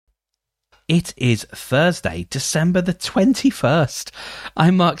It is Thursday, December the 21st.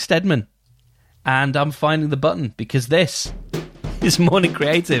 I'm Mark Steadman, and I'm finding the button because this is Morning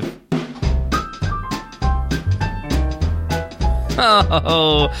Creative.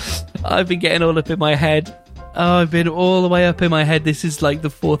 Oh, I've been getting all up in my head. Oh, I've been all the way up in my head. This is like the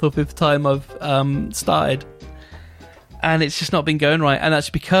fourth or fifth time I've started. And it's just not been going right. And that's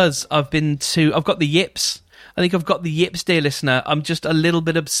because I've got the yips. I think I've got the yips, dear listener. I'm just a little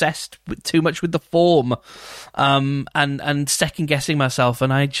bit obsessed too much with the form and second-guessing myself.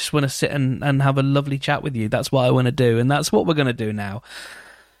 And I just want to sit and have a lovely chat with you. That's what I want to do. And that's what we're going to do now.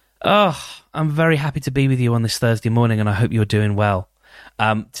 Oh, I'm very happy to be with you on this Thursday morning, and I hope you're doing well.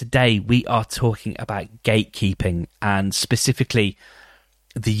 Today, we are talking about gatekeeping, and specifically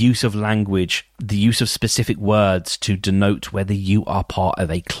the use of language, the use of specific words to denote whether you are part of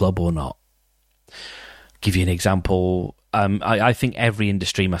a club or not. Give you an example. I think every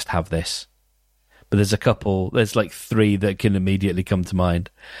industry must have this, but there's like three that can immediately come to mind.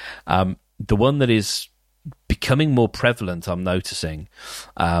 The one that is becoming more prevalent, I'm noticing,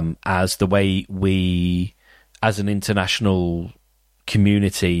 as the way we, as an international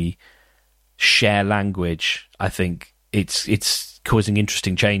community, share language. I think it's causing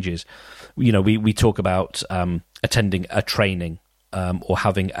interesting changes. You know, we talk about attending a training or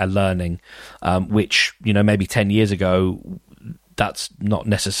having a learning, which, you know, maybe 10 years ago, that's not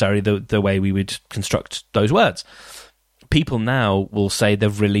necessarily the way we would construct those words. People now will say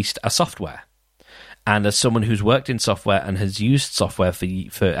they've released a software. And as someone who's worked in software and has used software for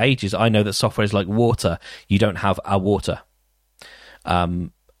ages, I know that software is like water. You don't have a water.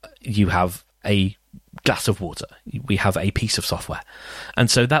 You have a glass of water. We have a piece of software.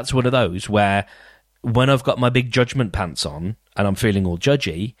 And so that's one of those where when I've got my big judgment pants on and I'm feeling all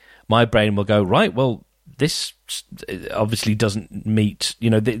judgy, my brain will go, right, well, this obviously doesn't meet, you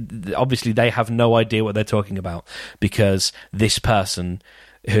know, obviously they have no idea what they're talking about, because this person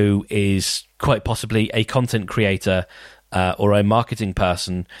who is quite possibly a content creator or a marketing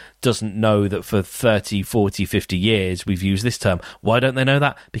person doesn't know that for 30, 40, 50 years we've used this term. Why don't they know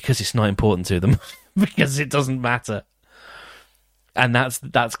that? Because it's not important to them. Because it doesn't matter. And that's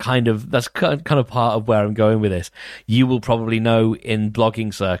kind of part of where I'm going with this. You will probably know in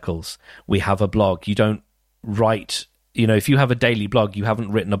blogging circles, we have a blog. You don't write, you know, if you have a daily blog, you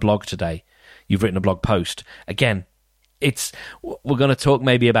haven't written a blog today. You've written a blog post. Again, we're going to talk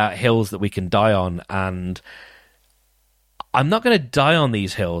maybe about hills that we can die on, and I'm not going to die on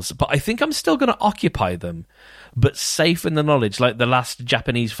these hills, but I think I'm still going to occupy them, but safe in the knowledge, like the last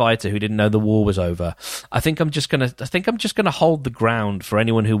Japanese fighter who didn't know the war was over. I think I'm just going to hold the ground for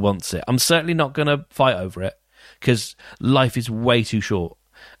anyone who wants it. I'm certainly not going to fight over it, because life is way too short.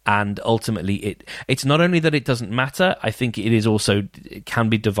 And ultimately, it's not only that it doesn't matter, I think it can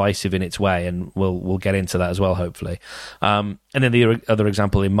be divisive in its way, and we'll get into that as well, hopefully. And then the other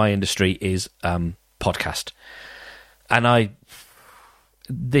example in my industry is podcast. And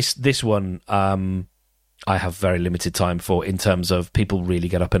this one, I have very limited time for, in terms of people really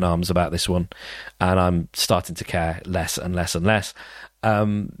get up in arms about this one, and I'm starting to care less and less and less.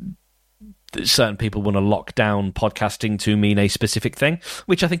 Certain people want to lock down podcasting to mean a specific thing,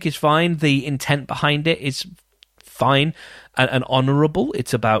 which I think is fine. The intent behind it is fine and honourable.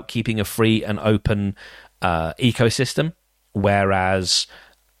 It's about keeping a free and open ecosystem, whereas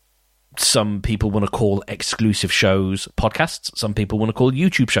some people want to call exclusive shows podcasts. Some people want to call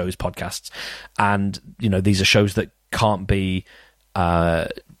YouTube shows podcasts. And, you know, these are shows that can't be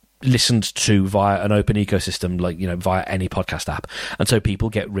listened to via an open ecosystem, like, you know, via any podcast app. And so people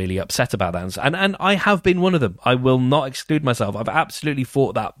get really upset about that. And I have been one of them. I will not exclude myself. I've absolutely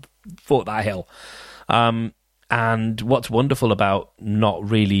fought that hill. And what's wonderful about not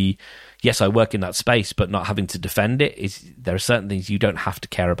really, yes, I work in that space, but not having to defend it, is there are certain things you don't have to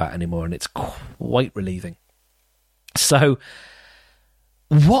care about anymore, and it's quite relieving. So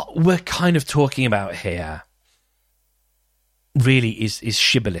what we're kind of talking about here really is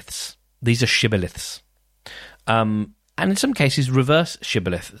shibboleths. These are shibboleths. And in some cases, reverse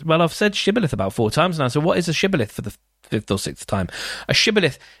shibboleth. Well, I've said shibboleth about 4 times now, so what is a shibboleth for the 5th or 6th time? A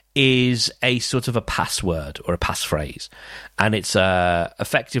shibboleth is a sort of a password or a passphrase, and it's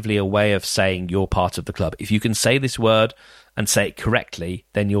effectively a way of saying you're part of the club. If you can say this word and say it correctly,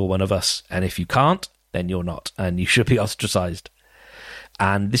 then you're one of us, and if you can't, then you're not, and you should be ostracized.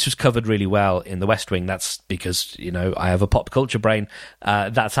 And this was covered really well in The West Wing. That's because, you know, I have a pop culture brain.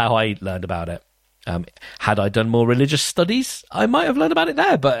 That's how I learned about it. Had I done more religious studies, I might have learned about it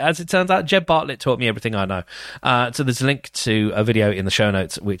there. But as it turns out, Jeb Bartlett taught me everything I know. So there's a link to a video in the show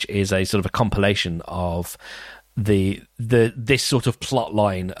notes, which is a sort of a compilation of this sort of plot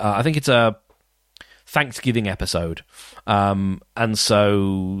line. I think it's a Thanksgiving episode, and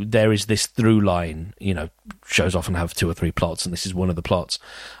so there is this through line. Shows often have 2 or 3 plots, and this is one of the plots.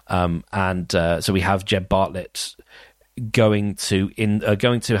 So we have Jeb Bartlett going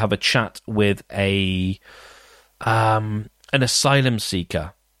to have a chat with an asylum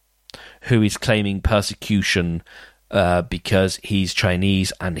seeker who is claiming persecution because he's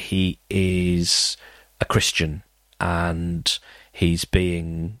Chinese and he is a Christian, and he's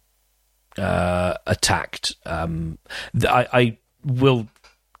being attacked. I will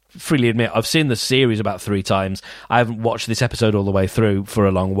freely admit I've seen the series about 3 times. I haven't watched this episode all the way through for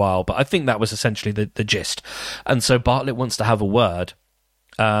a long while, but I think that was essentially the gist. And so Bartlett wants to have a word,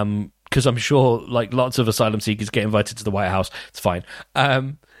 because I'm sure, like, lots of asylum seekers get invited to the White House. It's fine.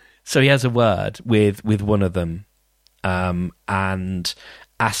 So he has a word with one of them, and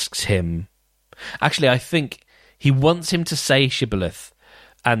asks him. Actually, I think he wants him to say shibboleth,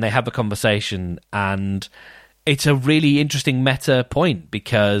 and they have a conversation, and it's a really interesting meta point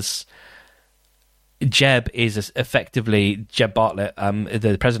because Jeb Bartlett,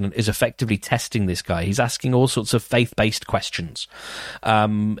 the president, is effectively testing this guy. He's asking all sorts of faith-based questions.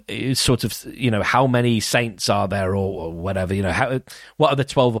 Sort of, how many saints are there, or whatever, what are the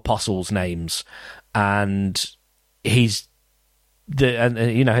 12 apostles' names? And his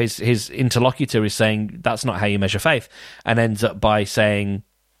interlocutor is saying that's not how you measure faith, and ends up by saying,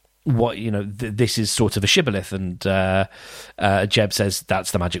 what this is sort of a shibboleth, and Jeb says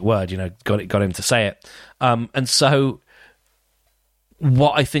that's the magic word. Got him to say it, and so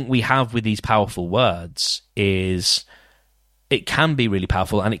what I think we have with these powerful words is it can be really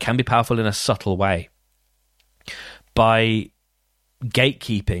powerful, and it can be powerful in a subtle way by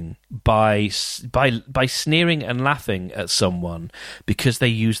gatekeeping, by sneering and laughing at someone because they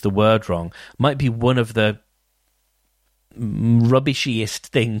use the word wrong. Might be one of the rubbishiest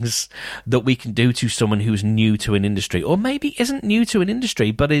things that we can do to someone who's new to an industry, or maybe isn't new to an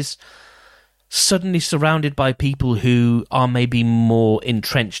industry but is suddenly surrounded by people who are maybe more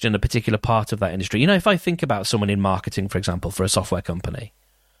entrenched in a particular part of that industry. If I think about someone in marketing, for example, for a software company,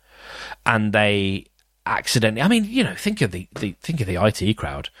 and they accidentally, think of the IT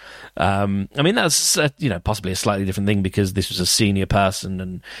crowd. That's possibly a slightly different thing because this was a senior person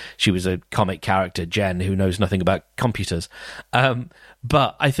and she was a comic character, Jen, who knows nothing about computers.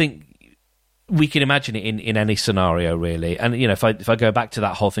 But I think we can imagine it in any scenario, really. And if I go back to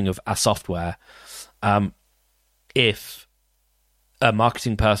that whole thing of a software, if a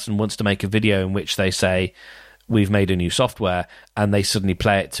marketing person wants to make a video in which they say we've made a new software, and they suddenly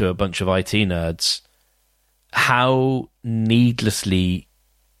play it to a bunch of IT nerds, how needlessly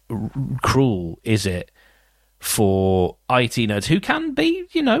cruel is it for IT nerds who can be,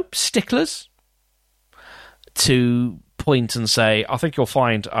 sticklers, to point and say, I think you'll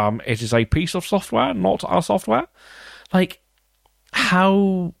find it is a piece of software, not our software. Like,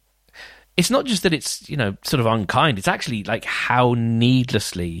 how... It's not just that it's, sort of unkind. It's actually, like, how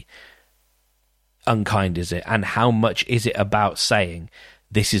needlessly unkind is it? And how much is it about saying,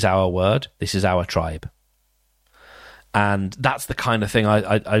 this is our word, this is our tribe? And that's the kind of thing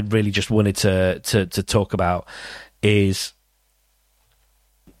I really just wanted to talk about, is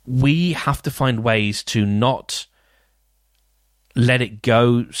we have to find ways to not let it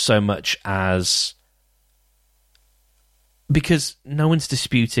go so much as... Because no one's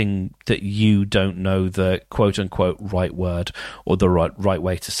disputing that you don't know the quote-unquote right word or the right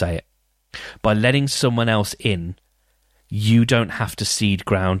way to say it. By letting someone else in, you don't have to cede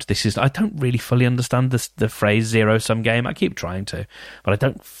ground. I don't really fully understand the phrase zero-sum game. I keep trying to, but I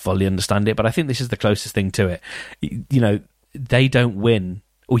don't fully understand it. But I think this is the closest thing to it. They don't win,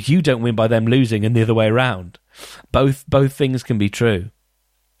 or you don't win by them losing, and the other way around. Both things can be true.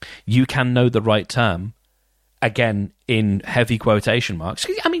 You can know the right term, again, in heavy quotation marks.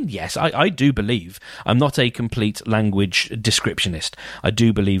 Yes, I do believe. I'm not a complete language descriptionist. I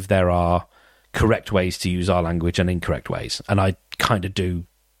do believe there are correct ways to use our language and incorrect ways, and I kind of do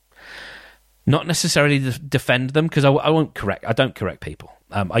not necessarily defend them, because I don't correct people.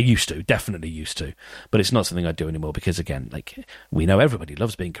 I definitely used to, but it's not something I do anymore because, again, like, we know everybody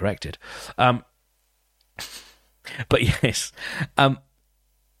loves being corrected. But yes,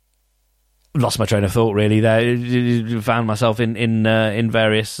 lost my train of thought really there. Found myself in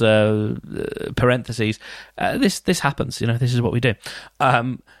various parentheses. This happens, this is what we do.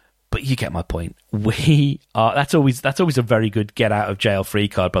 But you get my point. That's always a very good get out of jail free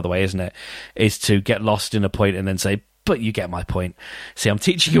card, by the way, isn't it? Is to get lost in a point and then say, But you get my point. See, I'm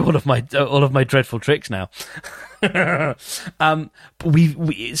teaching you all of my dreadful tricks now. So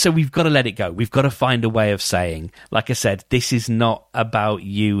we've got to let it go. We've got to find a way of saying, like I said, this is not about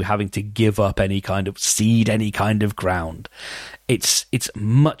you having to give up any kind of cede any kind of ground. It's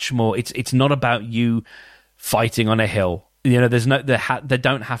much more. It's not about you fighting on a hill. There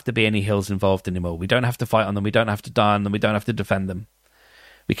don't have to be any hills involved anymore. We don't have to fight on them. We don't have to die on them. We don't have to defend them.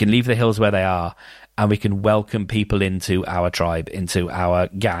 We can leave the hills where they are, and we can welcome people into our tribe, into our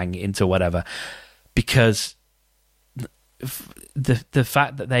gang, into whatever. Because the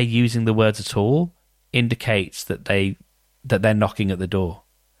fact that they're using the words at all indicates that they're knocking at the door.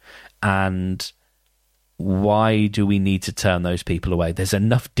 And why do we need to turn those people away? There's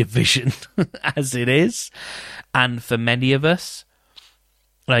enough division as it is. And for many of us,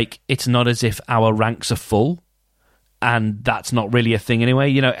 like, it's not as if our ranks are full. And that's not really a thing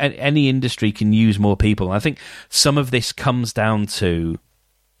anyway. Any industry can use more people. And I think some of this comes down to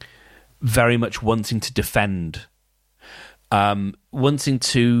very much wanting to defend, wanting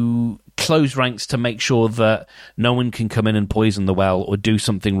to close ranks to make sure that no one can come in and poison the well or do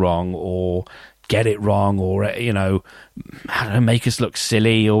something wrong or get it wrong or, I don't know, make us look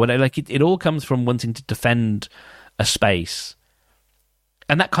silly or whatever. Like, it all comes from wanting to defend a space.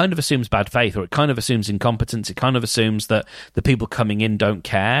 And that kind of assumes bad faith, or it kind of assumes incompetence. It kind of assumes that the people coming in don't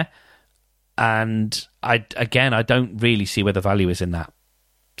care. And I don't really see where the value is in that.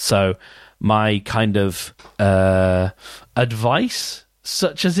 So my kind of advice,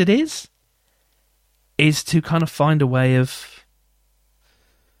 such as it is to kind of find a way of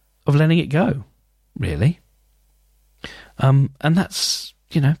letting it go, really. And that's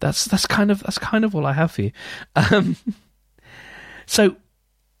kind of all I have for you. So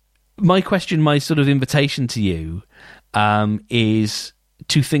my question, my sort of invitation to you, is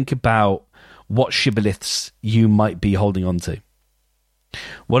to think about what shibboleths you might be holding on to.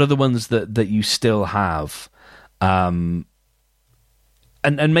 What are the ones that you still have? And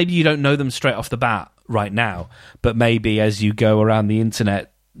maybe you don't know them straight off the bat right now, but maybe as you go around the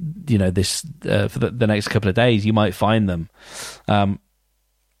internet, this for the next couple of days, you might find them. And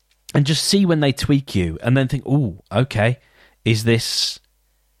just see when they tweak you, and then think, "Ooh, okay,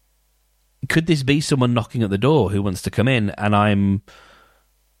 could this be someone knocking at the door who wants to come in, and I'm,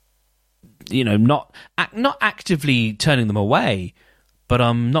 not actively turning them away, but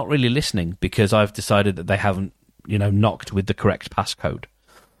I'm not really listening because I've decided that they haven't, knocked with the correct passcode."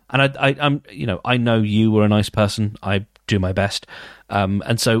 And I know you were a nice person. I do my best.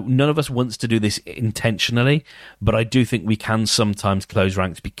 And so none of us wants to do this intentionally, but I do think we can sometimes close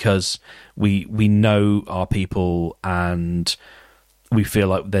ranks because we know our people and we feel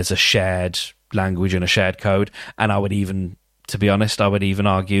like there's a shared language and a shared code. And I would even, to be honest,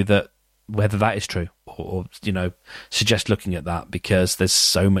 argue that whether that is true or suggest looking at that, because there's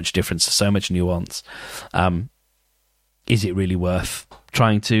so much difference, so much nuance. Is it really worth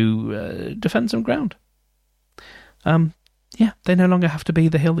trying to defend some ground? They no longer have to be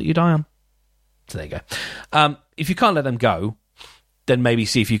the hill that you die on. So there you go. If you can't let them go, then maybe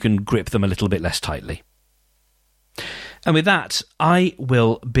see if you can grip them a little bit less tightly. And with that, I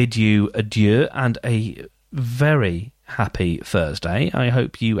will bid you adieu and a very happy Thursday. I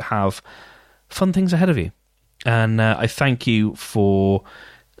hope you have fun things ahead of you. And I thank you for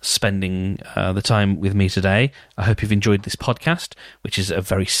spending the time with me today. I hope you've enjoyed this podcast, which is a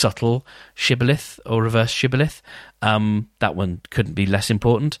very subtle shibboleth or reverse shibboleth. That one couldn't be less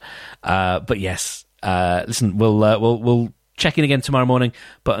important. But yes, listen, we'll check in again tomorrow morning.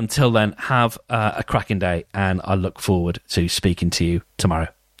 But until then, have a cracking day, and I look forward to speaking to you tomorrow.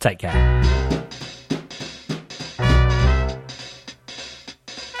 Take care.